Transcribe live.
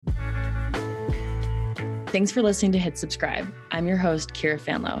Thanks for listening to Hit Subscribe. I'm your host, Kira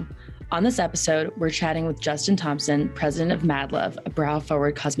Fanlow. On this episode, we're chatting with Justin Thompson, president of MadLove, a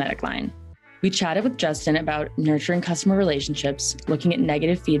brow-forward cosmetic line. We chatted with Justin about nurturing customer relationships, looking at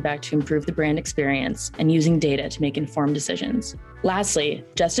negative feedback to improve the brand experience, and using data to make informed decisions. Lastly,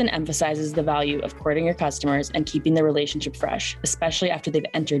 Justin emphasizes the value of courting your customers and keeping the relationship fresh, especially after they've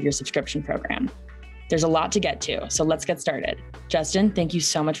entered your subscription program. There's a lot to get to, so let's get started. Justin, thank you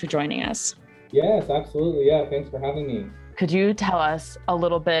so much for joining us. Yes, absolutely. Yeah, thanks for having me. Could you tell us a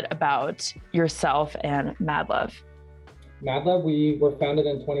little bit about yourself and MadLove? MadLove, we were founded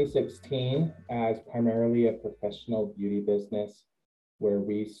in 2016 as primarily a professional beauty business where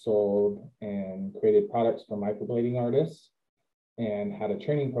we sold and created products for microblading artists and had a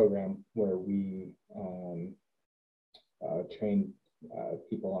training program where we trained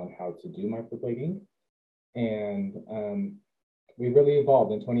people on how to do microblading. And we really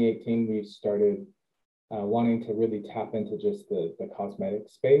evolved. In 2018, we started wanting to really tap into just the cosmetic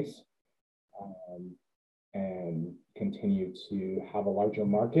space and continue to have a larger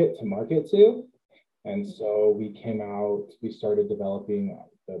market to market to. And so we started developing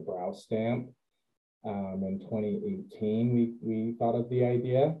the brow stamp. In 2018, we thought of the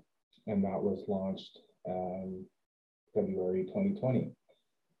idea, and that was launched February 2020.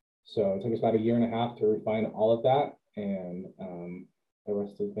 So it took us about a year and a half to refine all of that. And the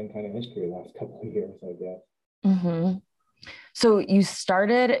rest has been kind of history the last couple of years, I guess. Mm-hmm. So you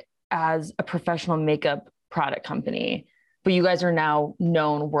started as a professional makeup product company, but you guys are now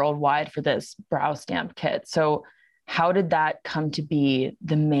known worldwide for this brow stamp kit. So how did that come to be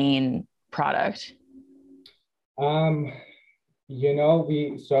the main product? And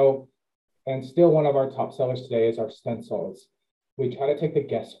still one of our top sellers today is our stencils. We try to take the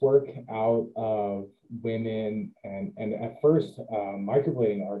guesswork out of women and at first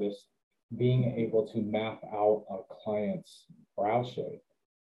microblading artists being able to map out a client's brow shape.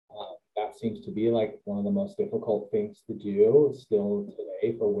 That seems to be like one of the most difficult things to do still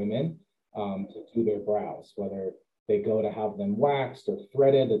today for women to do their brows, whether they go to have them waxed or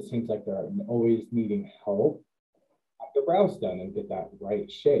threaded. It seems like they're always needing help have their brows done and get that right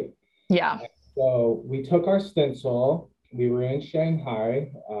shape. Yeah. And so we took our stencil. We were in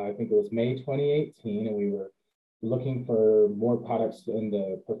Shanghai, I think it was May 2018, and we were looking for more products in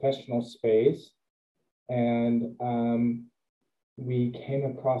the professional space. And we came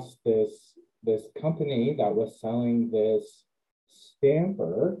across this company that was selling this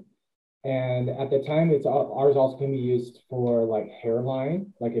stamper. And at the time, ours also can be used for like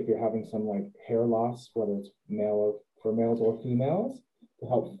hairline, like if you're having some like hair loss, whether it's for males or females, to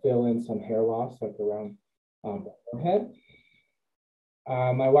help fill in some hair loss like around the forehead.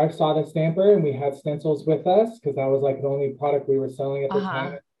 My wife saw the stamper and we had stencils with us because that was like the only product we were selling at the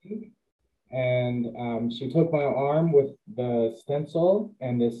time. And she took my arm with the stencil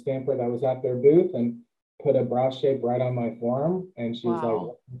and this stamper that was at their booth and put a brow shape right on my forearm. And she was like,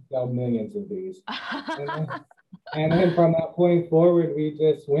 we'll sell millions of these. and then from that point forward, we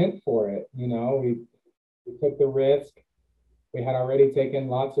just went for it. You know, we took the risk. We had already taken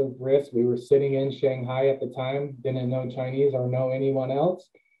lots of risks. We were sitting in Shanghai at the time, didn't know Chinese or know anyone else.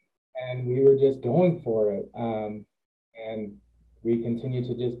 And we were just going for it. And we continue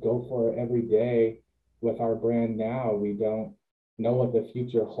to just go for it every day with our brand now. We don't know what the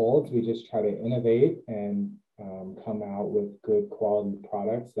future holds. We just try to innovate and come out with good quality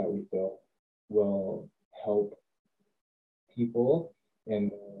products that we feel will help people in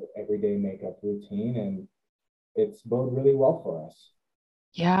their everyday makeup routine. And it's bode really well for us.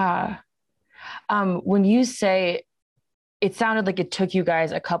 Yeah. When you say it sounded like it took you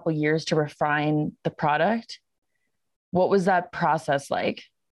guys a couple years to refine the product, what was that process like?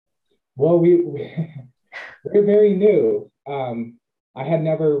 Well, we're very new. We had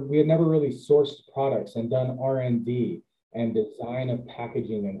never really sourced products and done R&D and design of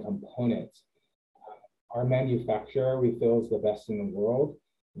packaging and components. Our manufacturer, we feel, is the best in the world.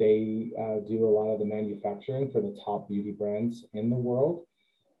 They do a lot of the manufacturing for the top beauty brands in the world.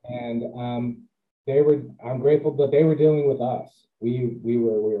 And I'm grateful that they were dealing with us. We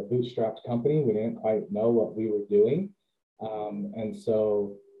were a bootstrapped company. We didn't quite know what we were doing. And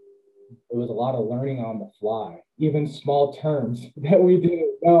so it was a lot of learning on the fly, even small terms that we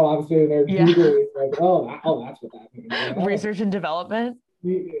didn't know. I'm sitting there Googling, like, oh, that's what that means. Like, research and development.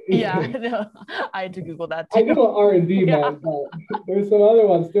 Yeah, no, I had to Google that too. I did R&D, man, but there's some other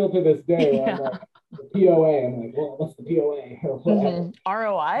ones still to this day where I'm like, the POA. I'm like, well, what's the POA?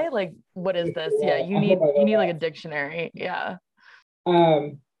 ROI? Like, what is this? Yeah, you need like a dictionary. Yeah.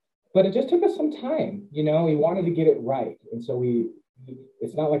 But it just took us some time. You know, we wanted to get it right, and so we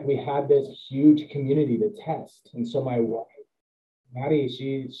it's not like we had this huge community to test. And so my wife, Maddie,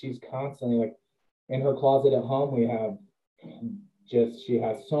 she's constantly like in her closet at home, we have she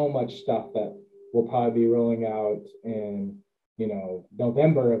has so much stuff that will probably be rolling out in,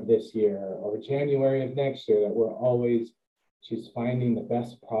 November of this year or January of next year, that she's finding the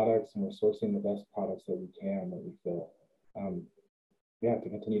best products and we're sourcing the best products that we can, that we feel, to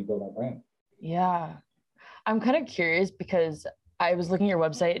continue to build our brand. Yeah. I'm kind of curious because I was looking at your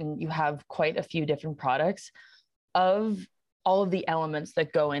website and you have quite a few different products. Of all of the elements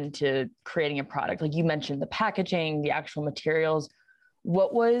that go into creating a product, like you mentioned, the packaging, the actual materials,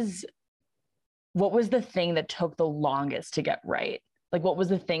 what was the thing that took the longest to get right? Like, what was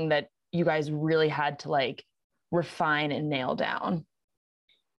the thing that you guys really had to like refine and nail down?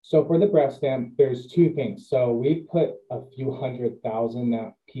 So for the breast stamp, there's two things. So we put a few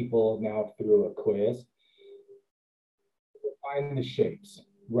 100,000 people now through a quiz to find the shapes,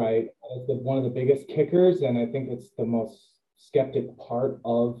 right? One of the biggest kickers, and I think it's the most skeptic part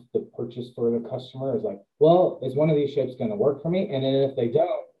of the purchase for the customer, is like, well, is one of these shapes going to work for me? And then if they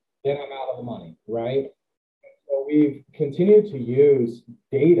don't, then I'm out of the money, right? So we've continued to use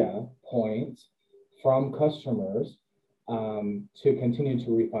data points from customers to continue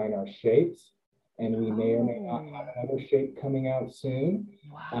to refine our shapes. And we may or may not have another shape coming out soon.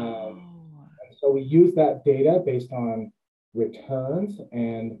 Wow. And so we use that data based on returns,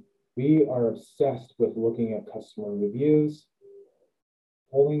 and we are obsessed with looking at customer reviews,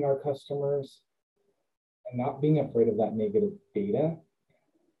 polling our customers, and not being afraid of that negative data.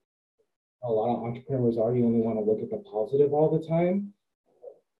 A lot of entrepreneurs you only want to look at the positive all the time.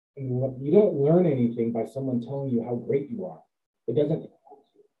 And you don't learn anything by someone telling you how great you are. It doesn't.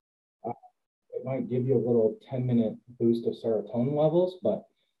 It might give you a little 10-minute boost of serotonin levels, but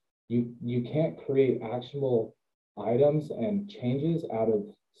you can't create actionable items and changes out of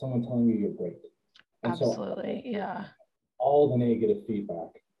someone telling you you're great. And absolutely, yeah. All the negative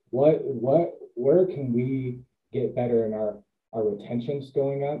feedback. Where can we get better in our retention's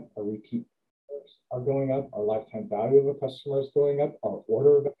going up, our repeat are going up, our lifetime value of a customer is going up, our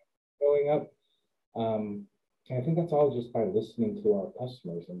order value is going up. And I think that's all just by listening to our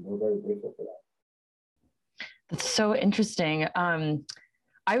customers, and we're very grateful for that. That's so interesting.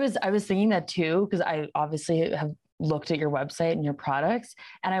 I was thinking that too, because I obviously have looked at your website and your products,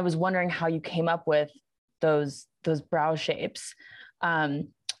 and I was wondering how you came up with those brow shapes. And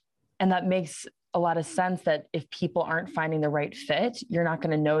that makes a lot of sense, that if people aren't finding the right fit, you're not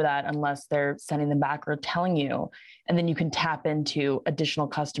going to know that unless they're sending them back or telling you. And then you can tap into additional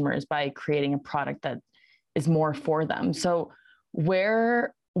customers by creating a product that is more for them. So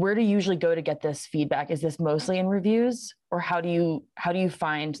where do you usually go to get this feedback? Is this mostly in reviews, or how do you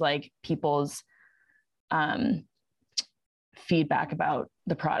find like people's feedback about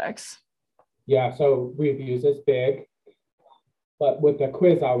the products? Yeah, so reviews is big. But with the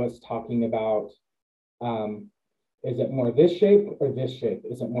quiz I was talking about, is it more this shape or this shape?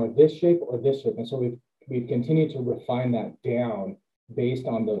 Is it more this shape or this shape? And so we've continued to refine that down based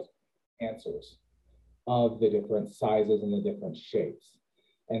on those answers of the different sizes and the different shapes.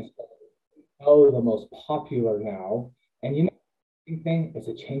 And so the most popular now, and the thing is,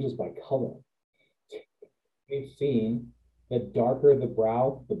 it changes by color. We've seen the darker the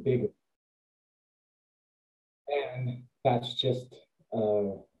brow, the bigger. And that's just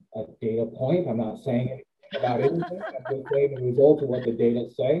a data point. I'm not saying anything about anything. I'm just saying the result of what the data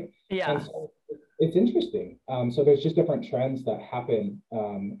say. Yeah. And so it's interesting. So there's just different trends that happen.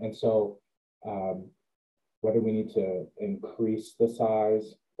 And so whether we need to increase the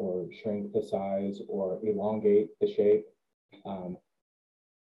size or shrink the size or elongate the shape.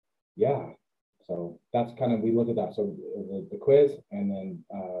 So that's kind of, we look at that. So the quiz, and then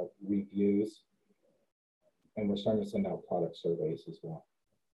reviews. And we're starting to send out product surveys as well.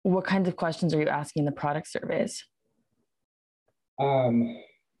 What kinds of questions are you asking in the product surveys?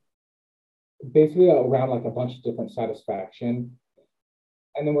 Basically around like a bunch of different satisfaction.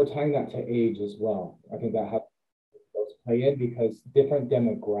 And then we're tying that to age as well. I think that has those play in, because different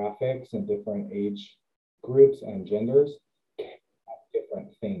demographics and different age groups and genders have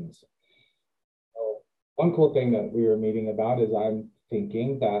different things. So one cool thing that we were meeting about is, I'm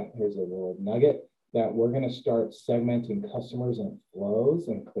thinking that, here's a little nugget, that we're going to start segmenting customers and flows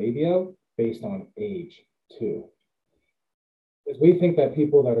and Klaviyo based on age too. Because we think that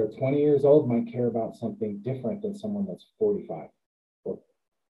people that are 20 years old might care about something different than someone that's 45.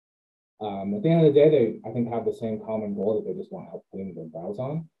 At the end of the day, they, I think, have the same common goal, that they just want help putting their brows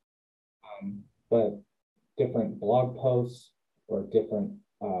on. But different blog posts or different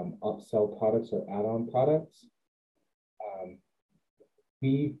upsell products or add-on products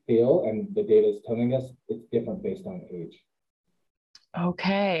we feel, and the data is telling us, it's different based on age.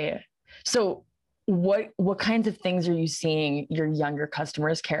 Okay. So what kinds of things are you seeing your younger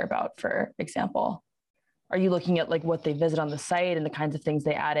customers care about, for example? Are you looking at like what they visit on the site and the kinds of things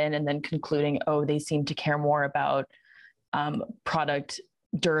they add in, and then concluding, oh, they seem to care more about product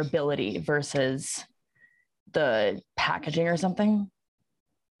durability versus the packaging or something?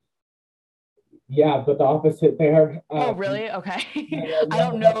 Yeah, but the opposite there. Oh, really? Okay. I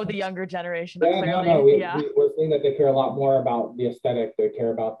don't know the younger generation, but clearly, we're seeing that they care a lot more about the aesthetic. They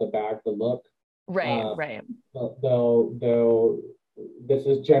care about the bag, the look. Right, right. Though this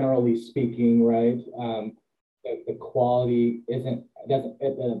is generally speaking, right? The quality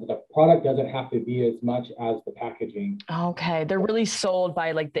the product doesn't have to be as much as the packaging. Okay, they're really sold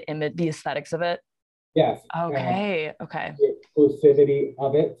by like the image, the aesthetics of it. Yes. Okay. Okay. The exclusivity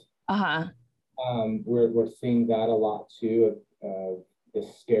of it. Uh-huh. We're seeing that a lot too, of the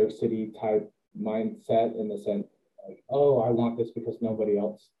scarcity type mindset, in the sense like, oh, I want this because nobody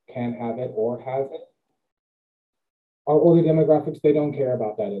else can have it or has it. Our older demographics, they don't care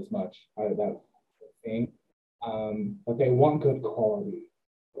about that as much, that thing. But they want good quality,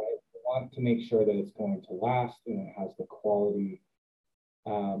 right? They want to make sure that it's going to last and it has the quality.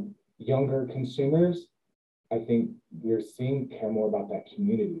 Younger consumers, I think we're seeing, care more about that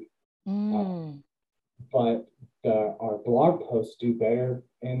community. But our blog posts do better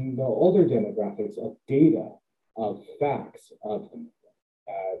in the older demographics of data, of facts, of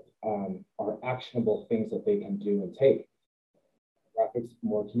are actionable things that they can do and take. Graphics,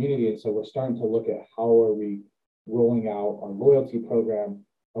 more community. And so we're starting to look at how are we rolling out our loyalty program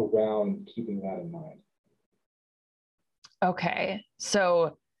around keeping that in mind. Okay.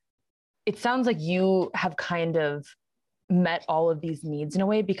 So it sounds like you have kind of met all of these needs in a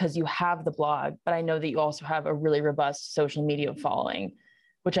way because you have the blog, but I know that you also have a really robust social media following,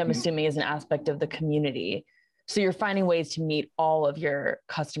 which I'm assuming is an aspect of the community. So you're finding ways to meet all of your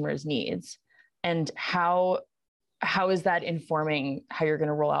customers' needs. And how is that informing how you're going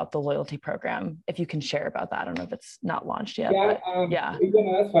to roll out the loyalty program? If you can share about that. I don't know if it's not launched yet. Yeah,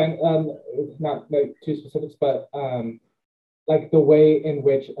 that's fine. It's not like too specifics, but like the way in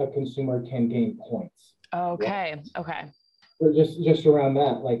which a consumer can gain points. Okay. Right? Okay. Or just around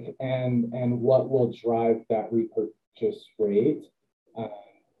that, like, and what will drive that repurchase rate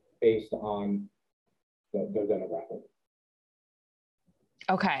based on the demographic.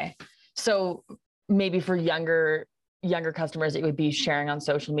 Okay. So maybe for younger customers, it would be sharing on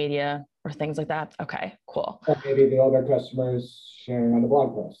social media or things like that. Okay, cool. Or maybe the older customers sharing on the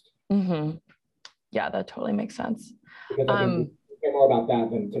blog post. Mm-hmm. Yeah, that totally makes sense. Because I think we care more about that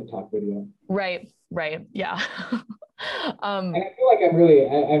than TikTok video. Right. Yeah. And I feel like I'm really,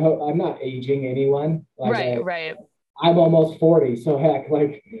 I hope I'm not aging anyone. Like right. I'm almost 40, so heck,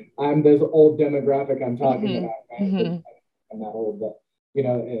 like I'm this old demographic I'm talking about. Right? Mm-hmm. I'm not old, but you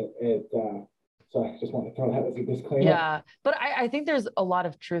know, so I just want to throw that as a disclaimer. Yeah, but I think there's a lot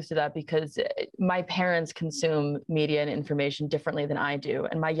of truth to that, because my parents consume media and information differently than I do,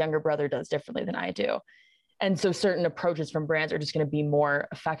 and my younger brother does differently than I do. And so certain approaches from brands are just going to be more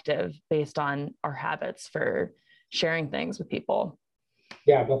effective based on our habits for sharing things with people.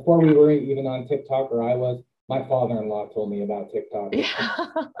 Yeah, before we were even on TikTok, or I was, my father-in-law told me about TikTok. Yeah.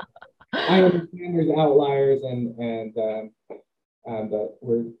 I understand there's outliers, but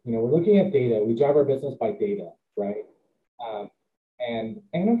we're looking at data. We drive our business by data, right? And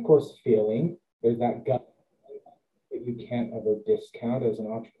of course, feeling. There's that gut that you can't ever discount as an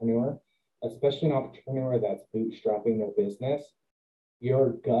entrepreneur, especially an entrepreneur that's bootstrapping their business. Your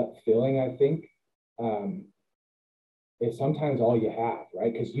gut feeling, I think, is sometimes all you have,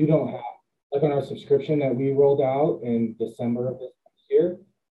 right? Because you don't have, like on our subscription that we rolled out in December of this year,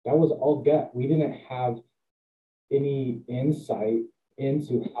 that was all gut. We didn't have any insight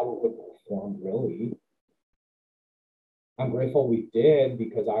into how it would perform, really. I'm grateful we did,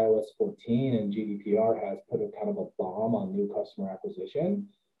 because iOS 14 and GDPR has put a kind of a bomb on new customer acquisition.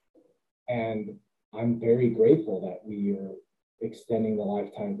 And I'm very grateful that we are extending the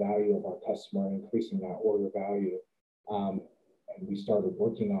lifetime value of our customer, increasing that order value. And we started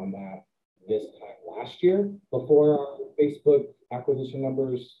working on that this time last year, before our Facebook acquisition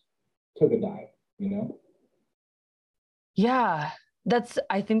numbers took a dive, you know? Yeah,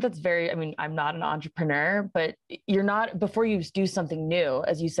 I think that's very, I mean, I'm not an entrepreneur, but before you do something new,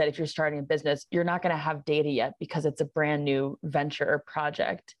 as you said, if you're starting a business, you're not going to have data yet because it's a brand new venture or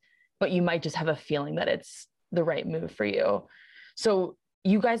project, but you might just have a feeling that it's the right move for you. So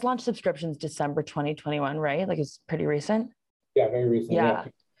you guys launched subscriptions December 2021, right? Like, it's pretty recent. Yeah, very recent. Yeah.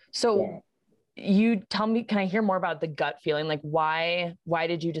 So you tell me, can I hear more about the gut feeling? Like why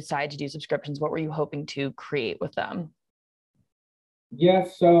did you decide to do subscriptions? What were you hoping to create with them? Yeah,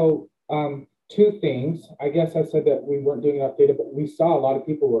 so two things. I guess I said that we weren't doing enough data, but we saw a lot of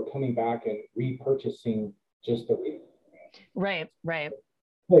people were coming back and repurchasing just the Right.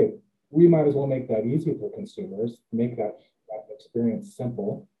 hey, we might as well make that easy for consumers, make that experience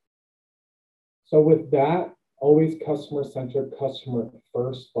simple. So with that, always customer centric, customer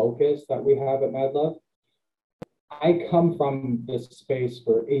first focus that we have at MadLove. I come from this space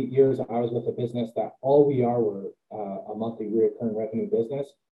for 8 years. I was with a business that all we are were a monthly recurring revenue business,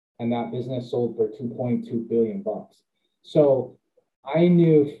 and that business sold for 2.2 billion bucks. So I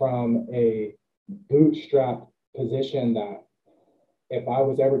knew from a bootstrap position that if I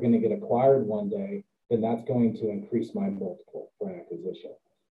was ever going to get acquired one day, then that's going to increase my multiple for acquisition.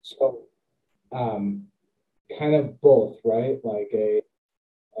 So kind of both, right?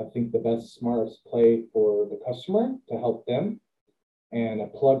 I think the best, smartest play for the customer to help them, and a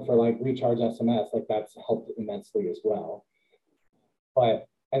plug for like Recharge SMS, like that's helped immensely as well. But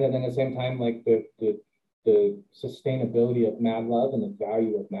and then at the same time, like the sustainability of MadLove and the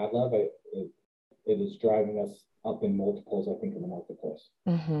value of MadLove, it is driving us up in multiples, I think, in the marketplace.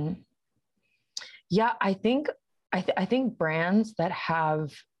 Mm-hmm. Yeah, I think I think brands that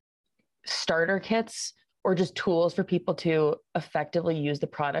have starter kits or just tools for people to effectively use the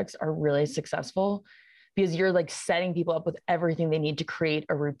products are really successful, because you're like setting people up with everything they need to create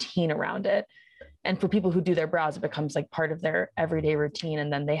a routine around it. And for people who do their brows, it becomes like part of their everyday routine.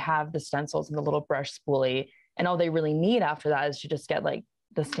 And then they have the stencils and the little brush spoolie. And all they really need after that is to just get like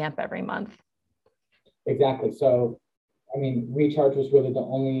the stamp every month. Exactly. So, I mean, Recharge was really the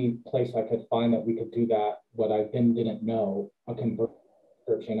only place I could find that we could do that. What I then didn't know, a convertible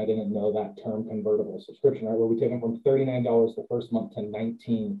subscription. I didn't know that term, convertible subscription, right? Where we take them from $39 the first month to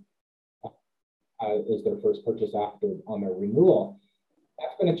 $19 is their first purchase after on their renewal.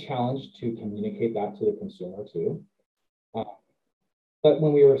 That's been a challenge to communicate that to the consumer too. But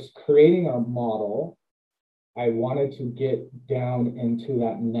when we were creating our model, I wanted to get down into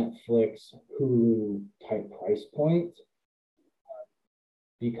that Netflix, Hulu type price point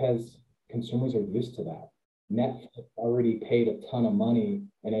because consumers are used to that. Netflix already paid a ton of money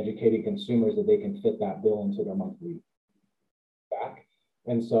and educated consumers that they can fit that bill into their monthly back.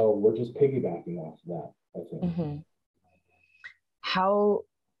 And so we're just piggybacking off of that, I think. Mm-hmm.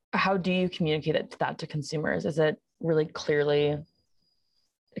 How do you communicate that to consumers? Is it really clearly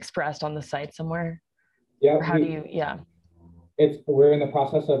expressed on the site somewhere? Yeah. Or how do you, yeah. We're in the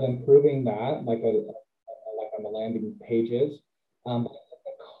process of improving that, like on the landing pages. The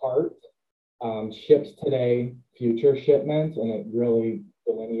cart ships today, future shipments, and it really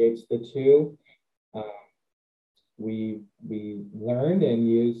delineates the two. We learned and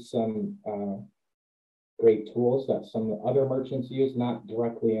used some great tools that some other merchants use, not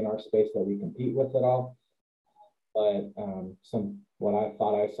directly in our space that we compete with at all, but what I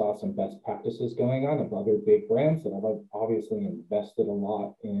thought I saw some best practices going on of other big brands that have obviously invested a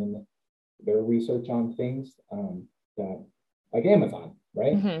lot in their research on things that, like Amazon,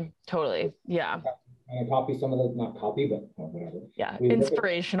 right? Mm-hmm. Totally. Yeah. And I copy some of the, not copy, but whatever. Yeah.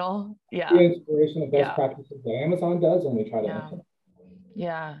 Inspirational. Yeah. The inspiration of best practices that Amazon does, and we try to implement.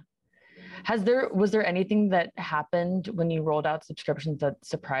 Yeah. Was there anything that happened when you rolled out subscriptions that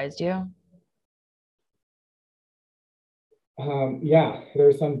surprised you? Yeah,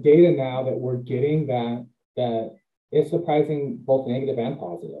 there's some data now that we're getting that is surprising, both negative and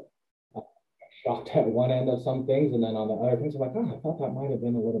positive. Shocked at one end of some things, and then on the other things, I'm like, oh, I thought that might have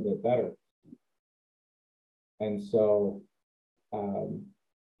been a little bit better. And so,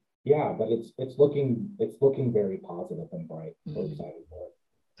 yeah, but it's looking very positive and bright. So excited for it.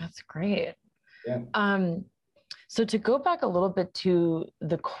 That's great. Yeah. So to go back a little bit to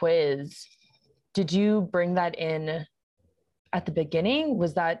the quiz, did you bring that in at the beginning?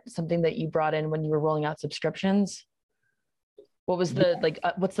 Was that something that you brought in when you were rolling out subscriptions? What was the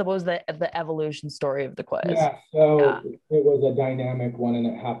what was the evolution story of the quiz? Yeah, so it was a dynamic one, and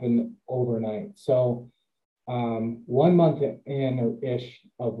it happened overnight. So 1 month in ish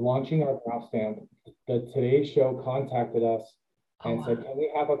of launching our brow stamp, the Today Show contacted us and said, "Can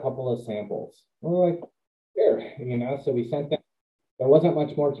we have a couple of samples?" And we're like, "Sure," So we sent them. There wasn't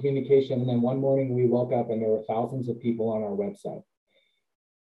much more communication, and then one morning we woke up and there were thousands of people on our website.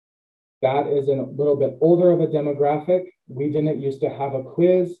 That is a little bit older of a demographic. We didn't used to have a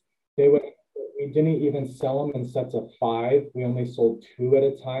quiz. We didn't even sell them in sets of 5. We only sold 2 at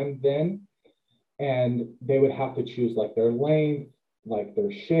a time then. And they would have to choose like their length, like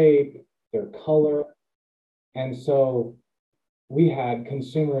their shape, their color. And so we had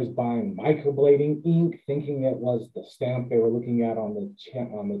consumers buying microblading ink, thinking it was the stamp they were looking at on the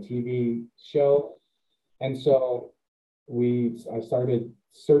TV show. And so I started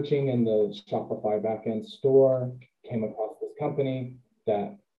searching in the Shopify backend store, came across this company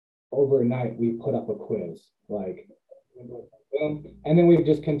that overnight we put up a quiz, like, and then we've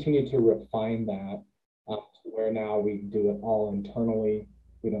just continued to refine that where now we do it all internally.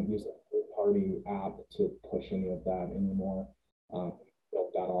 We don't use a third-party app to push any of that anymore.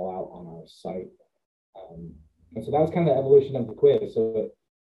 Built that all out on our site. And so that was kind of the evolution of the quiz. So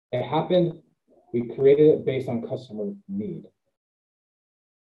it happened, we created it based on customer need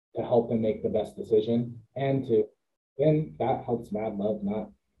to help them make the best decision, and then that helps Mad Love not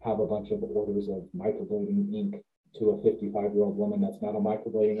have a bunch of orders of microblading ink to a 55-year-old woman that's not a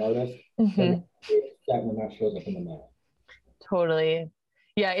microblading artist. That when that shows up in the mail. Totally.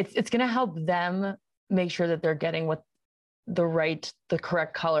 Yeah, it's going to help them make sure that they're getting the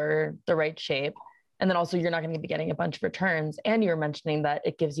correct color, the right shape. And then also you're not going to be getting a bunch of returns. And you're mentioning that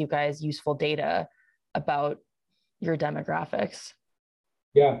it gives you guys useful data about your demographics.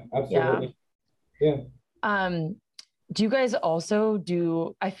 Yeah, absolutely. Yeah. Do you guys also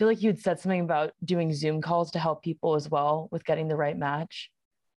I feel like you'd said something about doing Zoom calls to help people as well with getting the right match.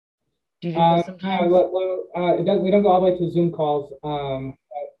 Do you do that sometimes? We don't go all the way to Zoom calls.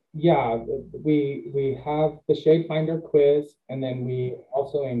 Yeah, we have the Shade Finder quiz, and then we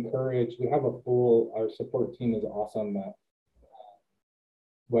also encourage, our support team is awesome that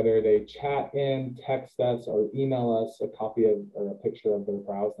whether they chat in, text us, or email us a copy of or a picture of their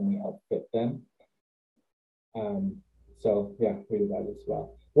brows, and we help fit them. So yeah, we do that as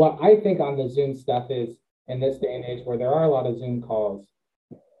well. What I think on the Zoom stuff is, in this day and age where there are a lot of Zoom calls,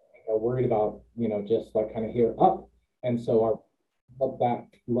 are worried about, just like kind of here up. And so help that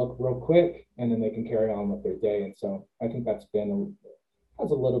look real quick, and then they can carry on with their day. And so I think has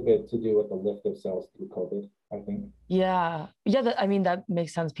a little bit to do with the lift of sales through COVID, I think. Yeah. That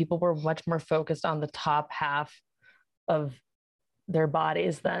makes sense. People were much more focused on the top half of their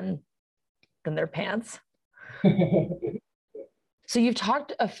bodies than their pants. So you've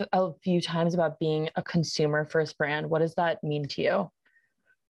talked a few times about being a consumer first brand. What does that mean to you?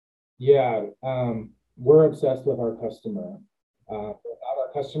 Yeah, we're obsessed with our customer. Without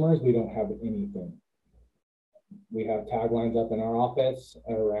our customers, we don't have anything. We have taglines up in our office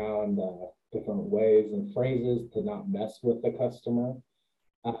around different ways and phrases to not mess with the customer.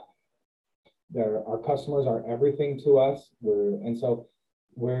 Our customers are everything to us.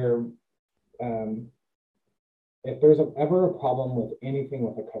 If there's ever a problem with anything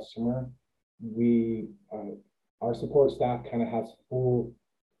with a customer, our support staff kind of has full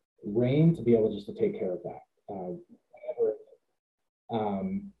reign to be able just to take care of that.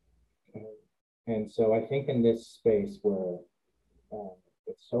 And so I think in this space where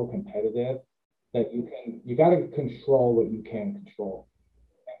it's so competitive that you got to control what you can control.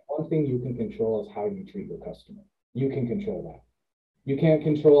 And one thing you can control is how you treat your customer. You can control that. You can't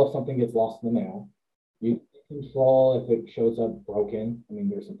control if something gets lost in the mail. You can control if it shows up broken. I mean,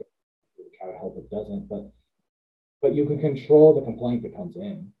 there's something to try to help it doesn't, but you can control the complaint that comes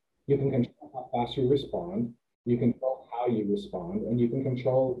in. You can control how fast you respond. You can control how you respond, and you can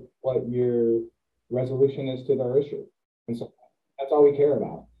control what your resolution is to their issue. And so that's all we care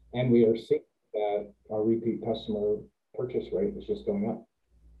about. And we are seeing that our repeat customer purchase rate is just going up.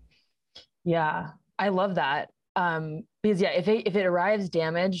 Yeah, I love that. Because if it arrives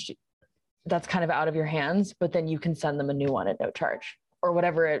damaged, that's kind of out of your hands, but then you can send them a new one at no charge, or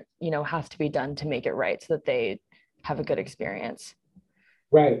whatever it, has to be done to make it right so that they have a good experience.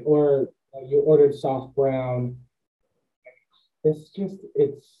 Right. Or you ordered soft brown. It's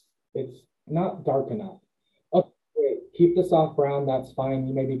not dark enough. Okay, great. Keep the soft brown. That's fine.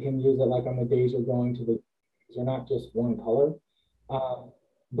 You maybe can use it like on the days you're going to you're not just one color.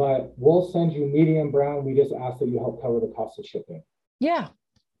 But we'll send you medium brown. We just ask that you help cover the cost of shipping. Yeah,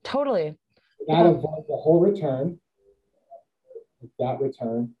 totally. That avoids the whole return. That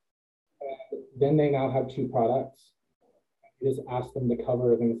return. And then they now have two products. We just ask them to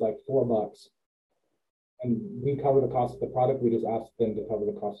cover things like $4. And we cover the cost of the product. We just ask them to cover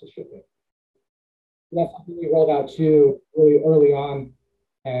the cost of shipping. So that's something we rolled out too really early on.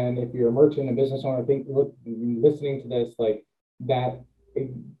 And if you're a merchant and business owner, listening to this, like that, it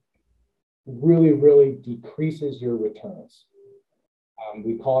really, really decreases your returns.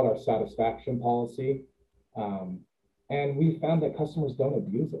 We call it our satisfaction policy. And we found that customers don't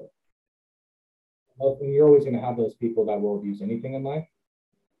abuse it. Well, you're always going to have those people that will abuse anything in life.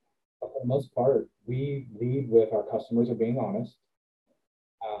 But for the most part, we lead with our customers are being honest.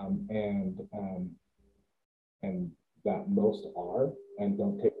 And that most are, and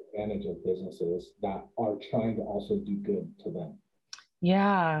don't take advantage of businesses that are trying to also do good to them.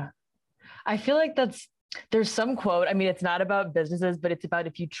 Yeah. I feel like there's some quote. I mean, it's not about businesses, but it's about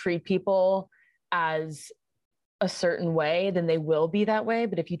if you treat people as a certain way, then they will be that way.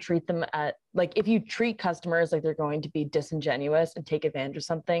 But if you treat them if you treat customers like they're going to be disingenuous and take advantage of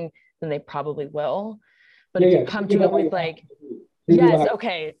something, then they probably will. But if you come to it with like, yes,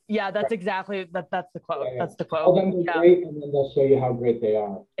 okay, yeah, that's exactly that's the quote. Yeah. That's the quote. Tell them they're great, and then they'll show you how great they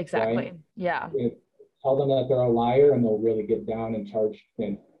are. Exactly. Right? Yeah. Tell them that they're a liar, and they'll really get down and charge,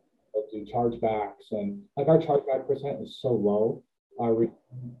 and they'll do chargebacks. And like our chargeback percent is so low.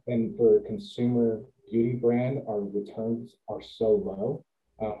 And for a consumer beauty brand, our returns are so low.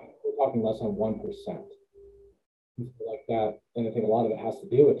 We're talking less than 1%. Like that. And I think a lot of it has to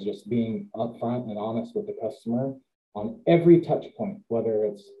do with just being upfront and honest with the customer on every touch point, whether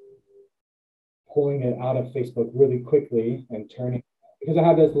it's pulling it out of Facebook really quickly and turning, because I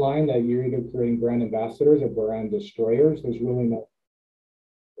have this line that you're either creating brand ambassadors or brand destroyers. There's really no,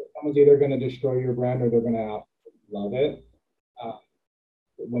 someone's either going to destroy your brand or they're going to love it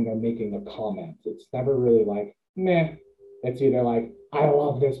when they're making a comment. It's never really like, meh. It's either like, I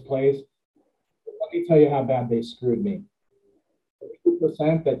love this place. Let me tell you how bad they screwed me.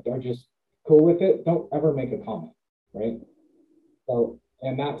 50% that are just cool with it, don't ever make a comment, right? So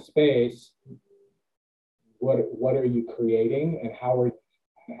in that space, what are you creating, and how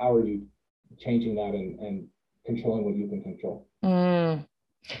are you changing that and controlling what you can control? Yeah,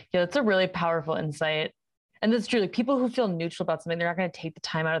 that's a really powerful insight. And that's true. Like, people who feel neutral about something, they're not going to take the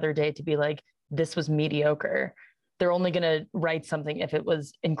time out of their day to be like, this was mediocre. They're only going to write something if it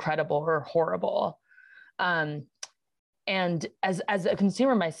was incredible or horrible. And as a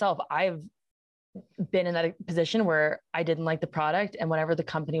consumer myself, I've been in that position where I didn't like the product. And whenever the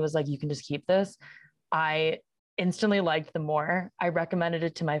company was like, you can just keep this, I instantly liked them more. I recommended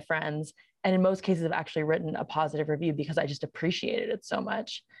it to my friends. And in most cases, I've actually written a positive review because I just appreciated it so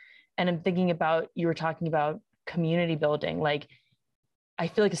much. And I'm thinking about, you were talking about community building. Like, I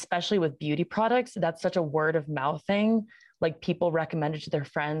feel like, especially with beauty products, that's such a word of mouth thing. Like, people recommend it to their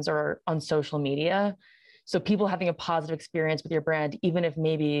friends or on social media. So people having a positive experience with your brand, even if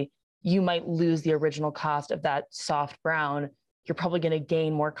maybe you might lose the original cost of that soft brown, you're probably going to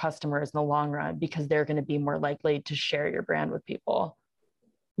gain more customers in the long run because they're going to be more likely to share your brand with people.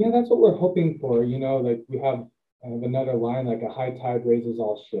 Yeah, that's what we're hoping for. You know, like we have another line, like a high tide raises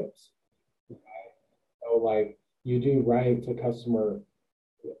all ships. So like, you do right to customer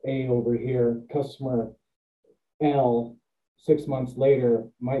A over here, customer L 6 months later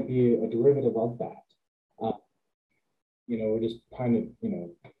might be a derivative of that. We're just kind of,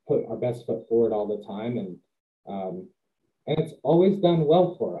 put our best foot forward all the time, and it's always done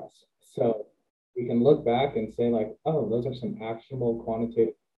well for us. So we can look back and say like, oh, those are some actionable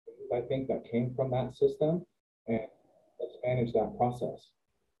quantitative things, I think, that came from that system, and let's manage that process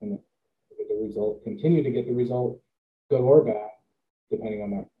and get the result, continue to get the result, good or bad, depending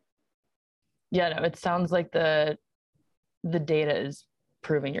on that. Yeah, no, it sounds like the data is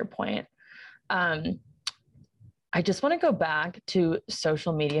proving your point. I just want to go back to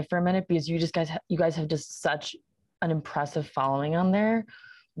social media for a minute, because you guys have just such an impressive following on there.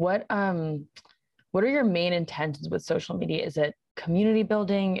 What are your main intentions with social media? Is it community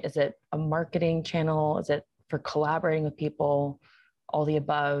building? Is it a marketing channel? Is it for collaborating with people? All the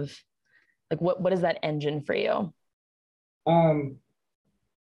above? Like, what is that engine for you? I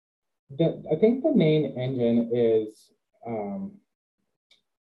think the main engine is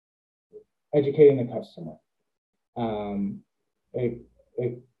educating the customer.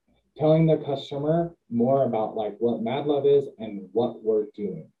 Telling the customer more about like what Mad Love is and what we're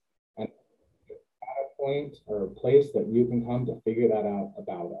doing, and at a point or a place that you can come to figure that out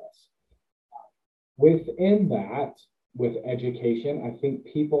about us. Within that, with education, I think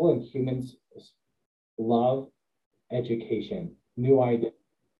people and humans love education, new ideas,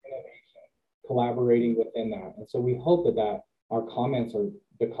 innovation, collaborating within that. And so we hope that our comments, or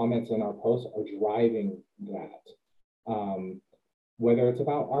the comments in our posts, are driving that. Whether it's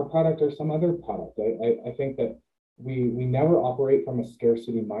about our product or some other product. I think that we never operate from a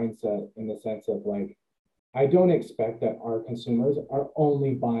scarcity mindset, in the sense of like, I don't expect that our consumers are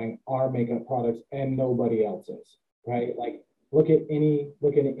only buying our makeup products and nobody else's, right? Like, look at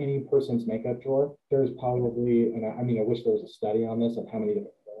any person's makeup drawer. There's probably, and I mean, I wish there was a study on this of how many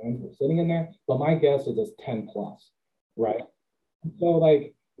different brands were sitting in there, but my guess is it's 10 plus, right? So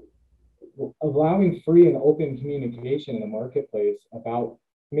like, allowing free and open communication in the marketplace about,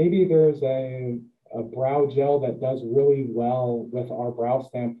 maybe there's a brow gel that does really well with our brow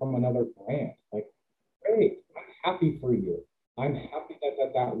stamp from another brand. Like, great, I'm happy for you. I'm happy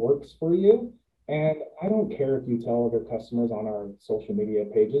that works for you. And I don't care if you tell other customers on our social media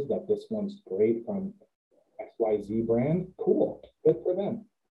pages that this one's great from XYZ brand. Cool, good for them.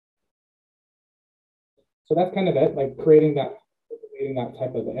 So that's kind of it, like creating that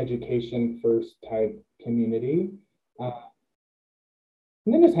type of education first type community. And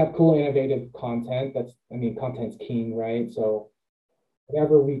then just have cool, innovative content. Content's king, right? So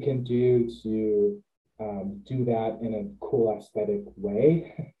whatever we can do to do that in a cool aesthetic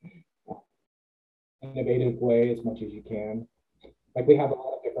way, innovative way as much as you can. Like we have a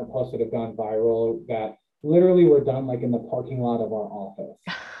lot of different posts that have gone viral that literally were done like in the parking lot of our office,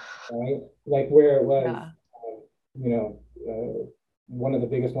 right? Like where it was, one of the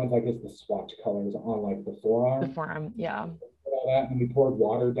biggest ones, like, is the swatch colors on like the forearm. The forearm, yeah. All that, and we poured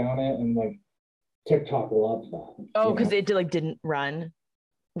water down it, and like TikTok loves that. Oh, because it didn't run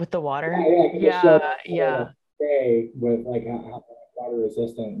with the water. Yeah. Stay with like how water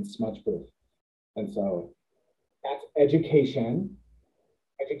resistant and smudge proof, and so that's education,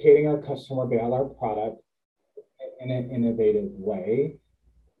 educating our customer about our product in an innovative way.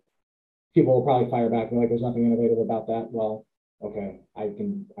 People will probably fire back and be like, "There's nothing innovative about that." Well, okay, I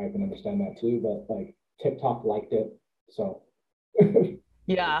can understand that too, but like TikTok liked it, so.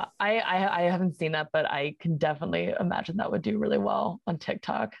 Yeah, I haven't seen that, but I can definitely imagine that would do really well on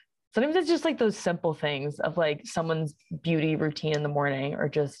TikTok. Sometimes it's just like those simple things of like someone's beauty routine in the morning, or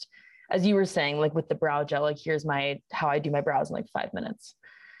just, as you were saying, like with the brow gel, like here's how I do my brows in like 5 minutes.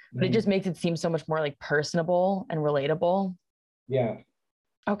 But it just makes it seem so much more like personable and relatable. Yeah.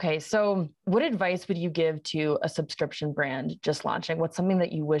 Okay, so what advice would you give to a subscription brand just launching? What's something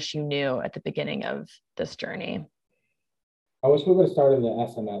that you wish you knew at the beginning of this journey? I wish we would have started the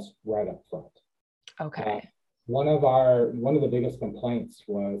SMS right up front. Okay. One of the biggest complaints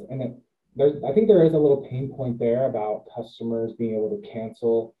was, and I think there is a little pain point there about customers being able to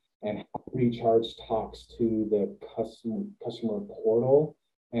cancel and Recharge talks to the customer portal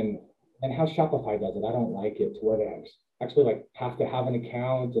and how Shopify does it. I don't like it, to where they actually like have to have an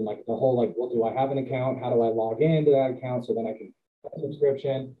account, and like the whole like, well, do I have an account? How do I log into that account so then I can get a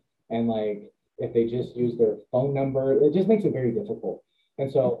subscription? And like, if they just use their phone number, it just makes it very difficult.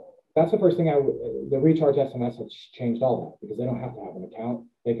 And so that's the first thing the Recharge SMS has changed all that, because they don't have to have an account.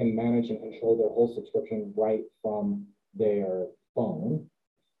 They can manage and control their whole subscription right from their phone.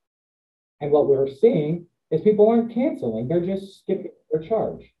 And what we're seeing is people aren't canceling, they're just skipping their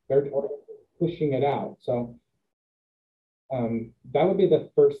charge. They're pushing it out. So that would be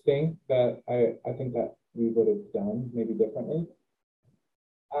the first thing that I think that we would have done maybe differently.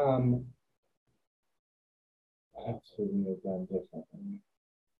 What else would we have done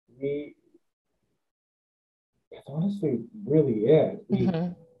differently? That's honestly really it.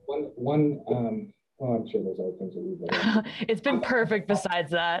 Well, I'm sure there's other things that we've done. It's been perfect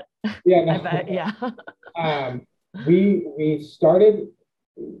besides that. Yeah, no. I bet, yeah. We started,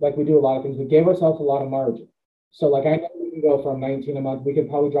 like we do a lot of things, we gave ourselves a lot of margin. So like, I know we can go from 19 a month, we could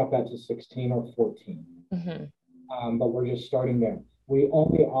probably drop that to 16 or 14. But we're just starting there. We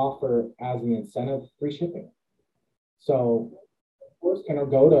only offer, as the incentive, free shipping. So of course, can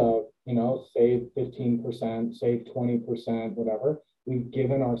go to, save 15%, save 20%, whatever. We've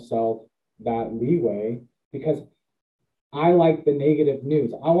given ourselves that leeway because I like the negative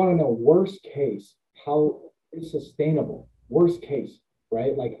news. I want to know worst case, how it's sustainable, worst case,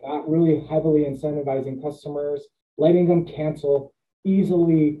 right? Like not really heavily incentivizing customers, letting them cancel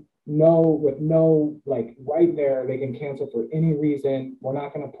easily, with no, like right there, they can cancel for any reason. We're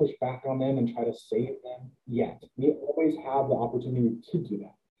not going to push back on them and try to save them yet. We always have the opportunity to do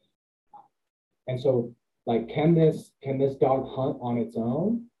that. And so like, can this dog hunt on its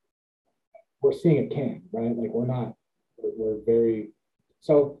own? We're seeing it can, right? Like we're very,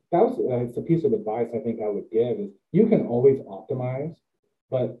 so that was, it's a piece of advice I think I would give is you can always optimize,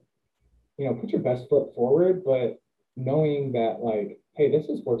 but, put your best foot forward, but knowing that like, hey, this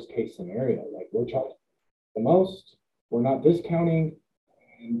is worst case scenario. Like we're charging the most, we're not discounting,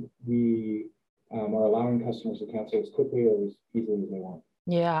 and we are allowing customers to cancel as quickly or as easily as they want.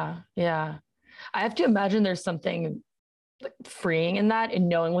 Yeah. Yeah. I have to imagine there's something freeing in that, in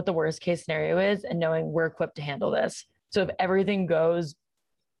knowing what the worst case scenario is and knowing we're equipped to handle this. So if everything goes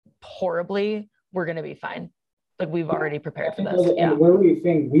horribly, we're going to be fine. Like we've already prepared for this. And where we're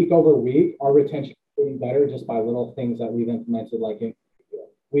seeing week over week, our retention is getting better just by little things that we've implemented. Like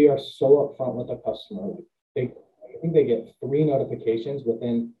we are so upfront with the customer. I think they get 3 notifications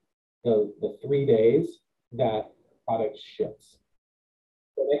within the 3 days that product ships.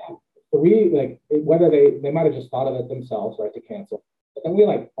 So they have 3, like whether they might have just thought of it themselves, right, to cancel. But then we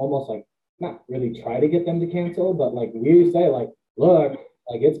like almost like not really try to get them to cancel, but like we say, like, look,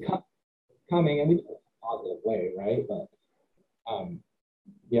 like it's coming, and we do it in a positive way, right? But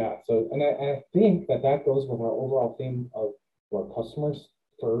yeah, so and I think that goes with our overall theme of our customers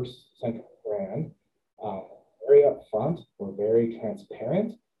first central brand. Very upfront, we're very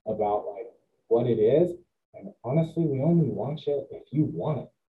transparent about like what it is, and honestly, we only launch it if you want it.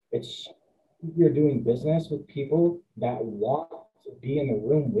 It's you're doing business with people that want to be in the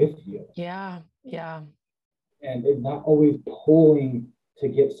room with you. Yeah, yeah. And it's not always pulling to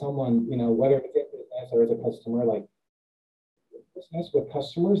get someone, you know, whether it's in business or as a customer, like business with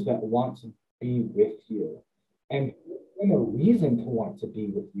customers that want to be with you and a reason to want to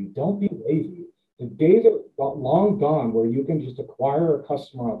be with you. Don't be lazy. The days are long gone where you can just acquire a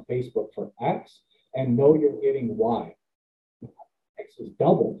customer on Facebook for X and know you're getting Y. X is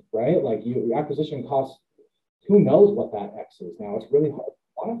doubled, right? Like your acquisition costs, who knows what that X is now? It's really hard to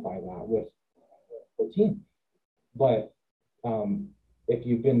quantify that with the team. But if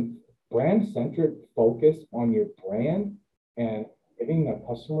you've been brand centric, focused on your brand and giving a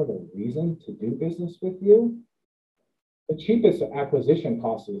customer the reason to do business with you, the cheapest acquisition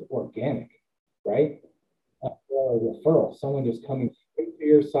cost is organic, right? Or a referral, someone just coming straight to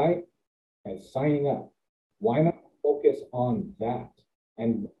your site and signing up. Why not focus on that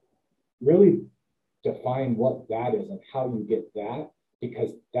and really define what that is and how you get that?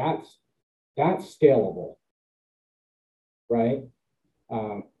 Because that's scalable, right?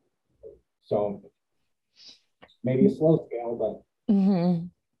 So maybe a slow scale, but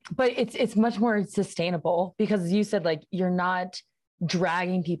but it's much more sustainable because you said like you're not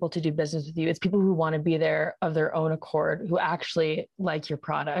dragging people to do business with you. It's people who want to be there of their own accord, who actually like your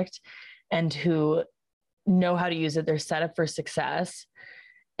product and who know how to use it. They're set up for success.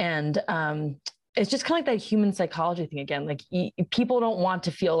 And it's just kind of like that human psychology thing again. Like people don't want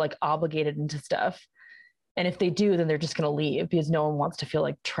to feel like obligated into stuff. And if they do, then they're just going to leave because no one wants to feel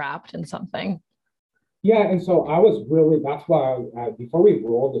like trapped in something. Yeah, and so I was really, that's why before we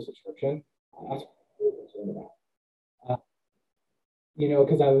rolled the subscription, that's what I was concerned about. You know,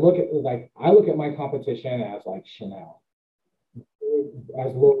 because I look at my competition as like Chanel,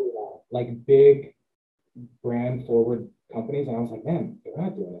 as L'Oreal, like big brand forward companies, and I was like, man, they're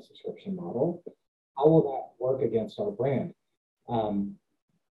not doing a subscription model. How will that work against our brand?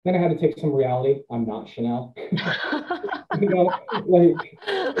 Then I had to take some reality. I'm not Chanel. You know, like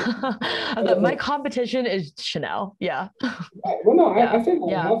my competition is Chanel. Yeah. Well, no, yeah. I say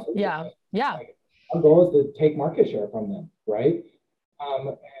that. Yeah. Like, our goal is to take market share from them, right?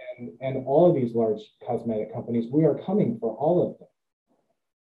 And all of these large cosmetic companies, we are coming for all of them.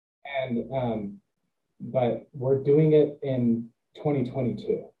 And but we're doing it in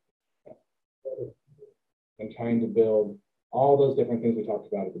 2022 and trying to build all those different things we talked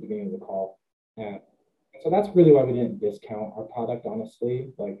about at the beginning of the call. And so that's really why we didn't discount our product,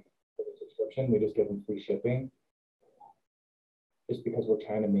 honestly. Like for the subscription, we just give them free shipping, just because we're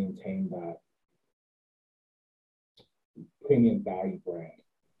trying to maintain that premium value brand.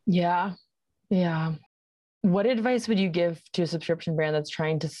 Yeah. Yeah. What advice would you give to a subscription brand that's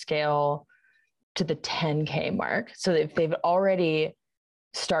trying to scale to the 10K mark? So if they've already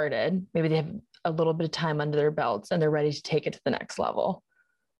started, maybe they have a little bit of time under their belts and they're ready to take it to the next level.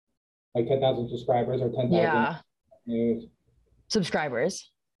 Like 10,000 subscribers or 10,000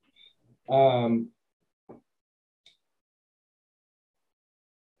 subscribers. Man,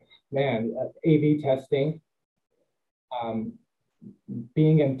 A/B testing,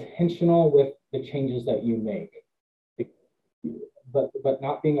 being intentional with the changes that you make, but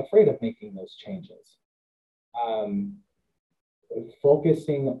not being afraid of making those changes.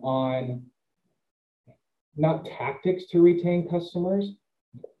 Focusing on not tactics to retain customers,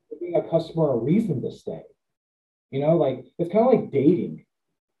 giving a customer a reason to stay. You know, like it's kind of like dating.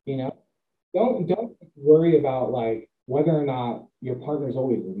 You know, don't worry about like whether or not your partner is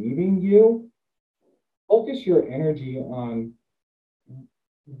always leaving you. Focus your energy on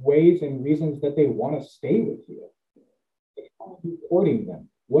ways and reasons that they want to stay with you. How are you courting them?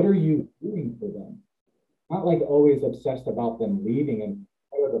 What are you doing for them? Not like always obsessed about them leaving, and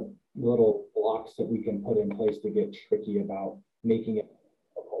what are the little blocks that we can put in place to get tricky about making it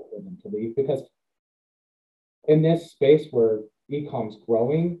difficult for them to leave. Because in this space where e-com's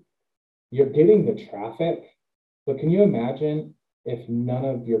growing, you're getting the traffic, but can you imagine if none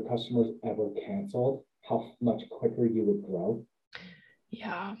of your customers ever canceled, how much quicker you would grow?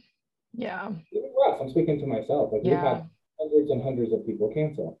 Yeah. Even for us, I'm speaking to myself. Like we've had hundreds and hundreds of people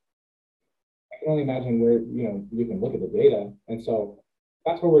cancel. I can only imagine where, you know, you can look at the data. And so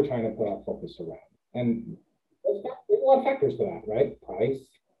that's where we're trying to put our focus around. And there's a lot of factors to that, right? Price,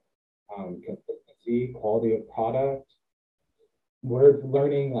 consistency, quality of product. We're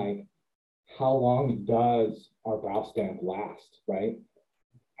learning like how long does our brow stamp last, right?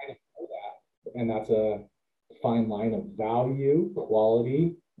 I didn't know that. And that's a fine line of value,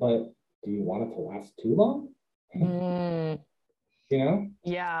 quality, but do you want it to last too long? You know?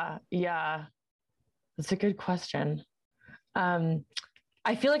 Yeah. That's a good question.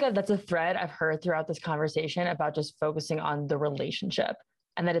 I feel like that's a thread I've heard throughout this conversation about just focusing on the relationship,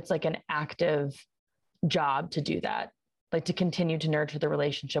 and that it's like an active job to do that, like to continue to nurture the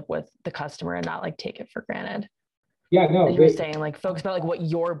relationship with the customer and not like take it for granted. Yeah, no. You were saying like focus about like what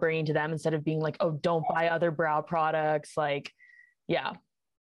you're bringing to them instead of being like, oh, don't buy other brow products. Like, yeah.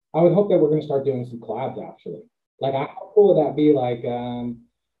 I would hope that we're going to start doing some collabs actually. Like, how cool would that be? Like,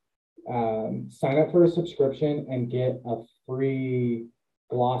 sign up for a subscription and get a free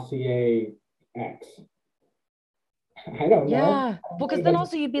Glossier X. I don't know. Yeah. Well, because then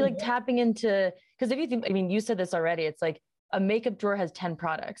also you'd be like tapping into, because if you think, I mean, you said this already, it's like a makeup drawer has 10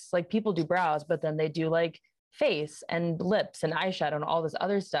 products. Like people do brows, but then they do like face and lips and eyeshadow and all this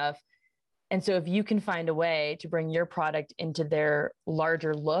other stuff. And so if you can find a way to bring your product into their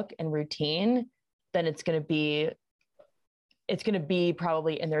larger look and routine, then it's going to be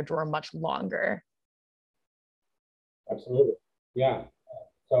probably in their drawer much longer. Absolutely. Yeah.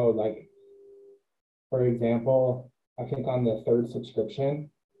 So like, for example, I think on the third subscription,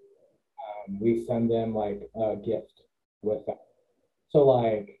 we send them like a gift with that. So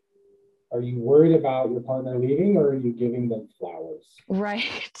like, are you worried about your partner leaving, or are you giving them flowers?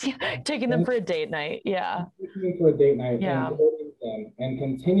 Right. Taking them for a date night. Yeah. Taking them for a date night and courting them and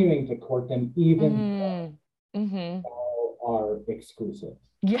continuing to court them even all are exclusive.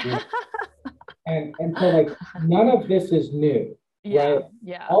 Yeah. And so like none of this is new. Right?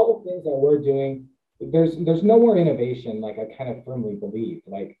 Yeah. All the things that we're doing, there's no more innovation, like I kind of firmly believe.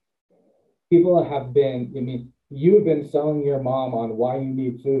 Like people have been, I mean, you've been selling your mom on why you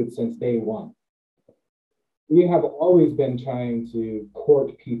need food since day one. We have always been trying to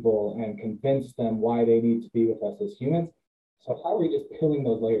court people and convince them why they need to be with us as humans. So how are we just peeling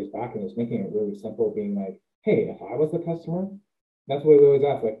those layers back and just making it really simple, being like, hey, if I was the customer, that's what we always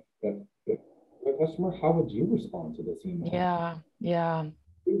ask, like, if the customer, how would you respond to this email? Yeah.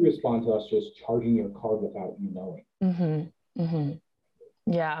 You respond to us just charging your card without you knowing.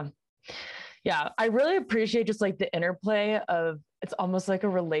 Yeah. I really appreciate just like the interplay of, it's almost like a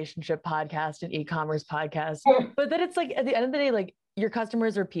relationship podcast, an e-commerce podcast, but then it's like at the end of the day, like your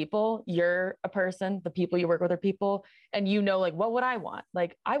customers are people, you're a person, the people you work with are people, and you know, like, what would I want?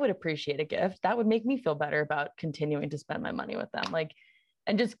 Like, I would appreciate a gift that would make me feel better about continuing to spend my money with them. Like,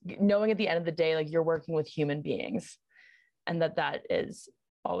 and just knowing at the end of the day, like you're working with human beings, and that is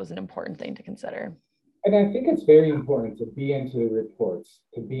always an important thing to consider. And I think it's very important to be into the reports,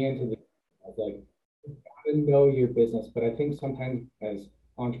 to be into the, like, you gotta know your business. But I think sometimes as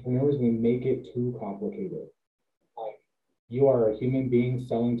entrepreneurs, we make it too complicated. Like, you are a human being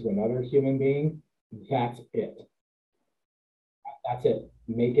selling to another human being. That's it. That's it.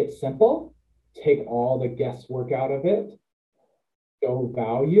 Make it simple. Take all the guesswork out of it. Show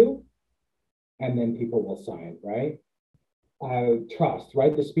value, and then people will sign, right? Trust,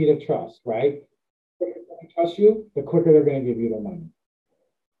 right? The speed of trust, right? The quicker they trust you, the quicker they're going to give you their money.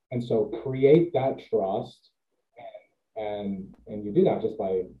 And so create that trust, and you do that just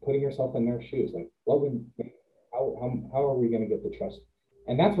by putting yourself in their shoes. Like, how are we going to get the trust?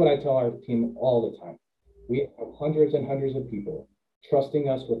 And that's what I tell our team all the time. We have hundreds and hundreds of people trusting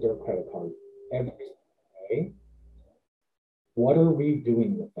us with their credit card every day. What are we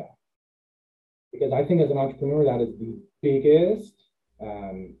doing with that? Because I think as an entrepreneur, that is the biggest,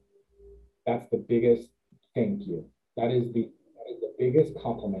 that's the biggest thank you. That is the biggest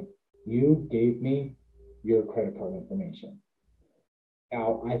compliment. You gave me your credit card information.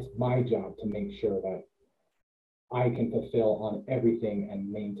 Now it's my job to make sure that I can fulfill on everything and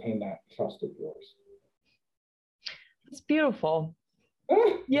maintain that trust of yours. It's beautiful.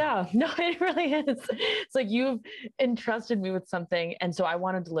 Yeah, no, it really is. It's like you've entrusted me with something, and so I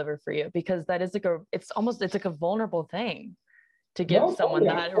want to deliver for you, because that is like it's like a vulnerable thing to give someone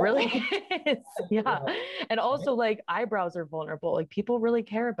that. It really is. Yeah. And also like eyebrows are vulnerable. Like people really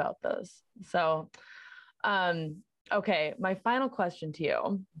care about those. So, okay. My final question to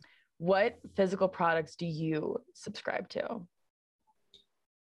you, what physical products do you subscribe to?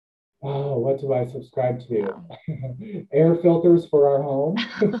 Oh, what do I subscribe to? Yeah. Air filters for our home.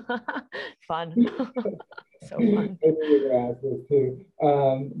 Fun. So fun. You're gonna ask this too.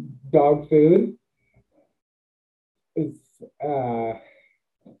 Dog food. It's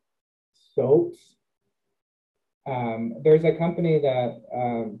soaps. There's a company that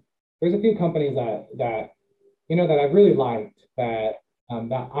there's a few companies that I've really liked that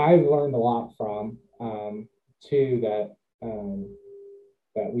I've learned a lot from, too, that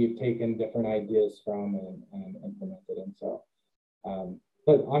we've taken different ideas from and implemented. And so,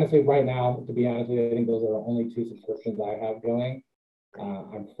 but honestly, right now, to be honest with you, I think those are the only 2 subscriptions I have going.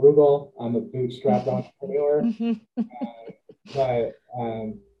 I'm frugal. I'm a bootstrapped entrepreneur. But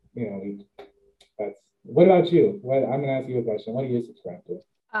that's. What about you? I'm gonna ask you a question. What do you subscribe to?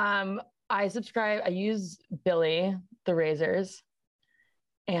 I use Billy, the razors,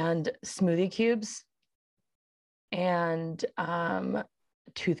 and smoothie cubes, and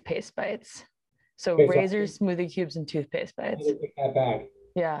toothpaste bites. So okay, razors, smoothie cubes, and toothpaste bites. Take that back.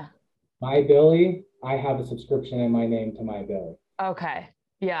 Yeah. My Billy, I have a subscription in my name to My Billy. Okay.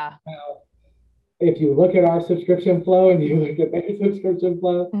 Yeah. Now, if you look at our subscription flow and you look at their subscription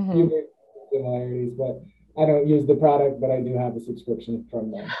flow, you get similarities, but I don't use the product, but I do have a subscription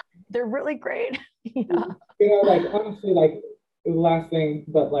from them. They're really great. Yeah. Like honestly, like the last thing,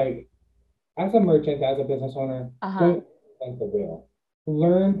 but like as a merchant, as a business owner, don't think the wheel.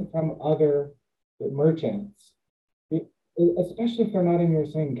 Learn from other merchants, especially if they're not in your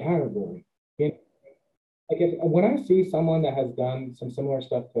same category. Like when I see someone that has done some similar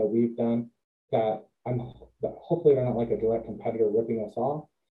stuff that we've done, that hopefully they're not like a direct competitor ripping us off,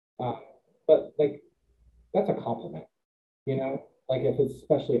 but like that's a compliment, like if it's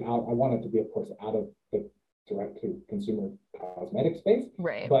especially out, I want it to be, of course, out of the direct to consumer cosmetic space.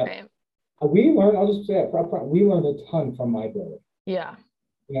 Right. But right. We learn, I'll just say it upfront, we learned a ton from My Billy. Yeah.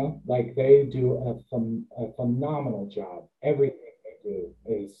 Like they do a phenomenal job. Everything they do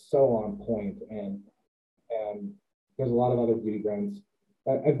is so on point, and there's a lot of other beauty brands,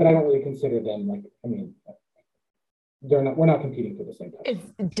 but I don't really consider them like, we're not competing for the same customer.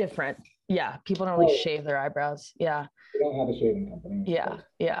 It's different. Yeah. People don't really shave their eyebrows. Yeah. We don't have a shaving company. Yeah.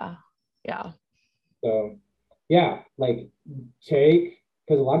 Yeah. Yeah. So yeah, like because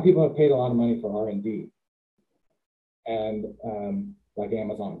a lot of people have paid a lot of money for R&D, and like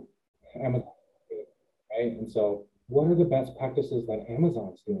Amazon, right? And so what are the best practices that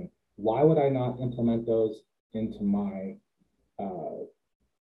Amazon's doing? Why would I not implement those into my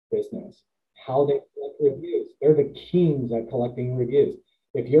business? How they collect reviews. They're the kings at collecting reviews.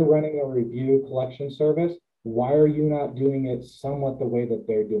 If you're running a review collection service, why are you not doing it somewhat the way that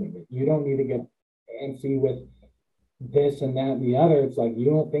they're doing it? You don't need to get fancy with this and that and the other. It's like, you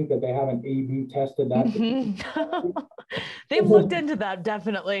don't think that they haven't A/B tested that? They've looked into that,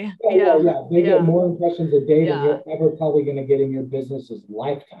 definitely. Yeah. They get more impressions a day than you're ever probably going to get in your business's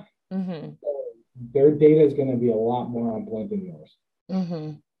lifetime. So their data is going to be a lot more on point than yours.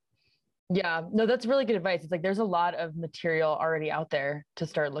 Yeah, no, that's really good advice. It's like there's a lot of material already out there to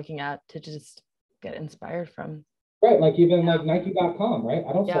start looking at, to just get inspired from. Right, like even like Nike.com, right?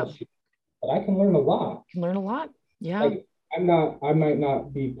 I don't sell shoes, but I can learn a lot. Yeah. Like I might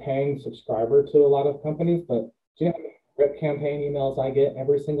not be paying subscriber to a lot of companies, but do you know how many rip campaign emails I get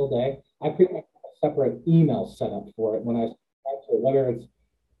every single day? I pretty much have a separate email set up for it when I subscribe to it, whether it's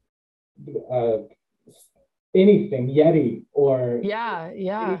anything, Yeti or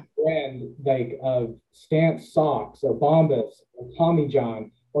any brand like of Stance socks or Bombas or Tommy John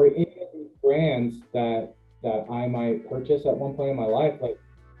or any of these brands that I might purchase at one point in my life. Like,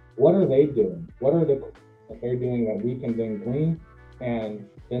 what are they doing? What are the that they're doing that we can then glean and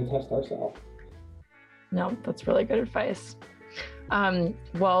then test ourselves? No, that's really good advice.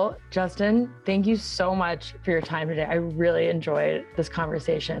 Well, Justin, thank you so much for your time today. I really enjoyed this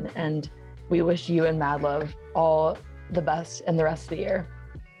conversation, and we wish you and MadLove all the best in the rest of the year.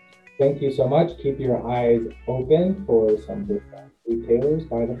 Thank you so much. Keep your eyes open for some different retailers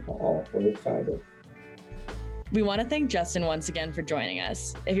by the fall. We're excited. We want to thank Justin once again for joining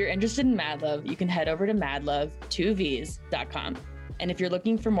us. If you're interested in MadLove, you can head over to madlove2vs.com. And if you're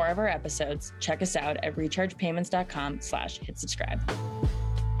looking for more of our episodes, check us out at rechargepayments.com/hitsubscribe.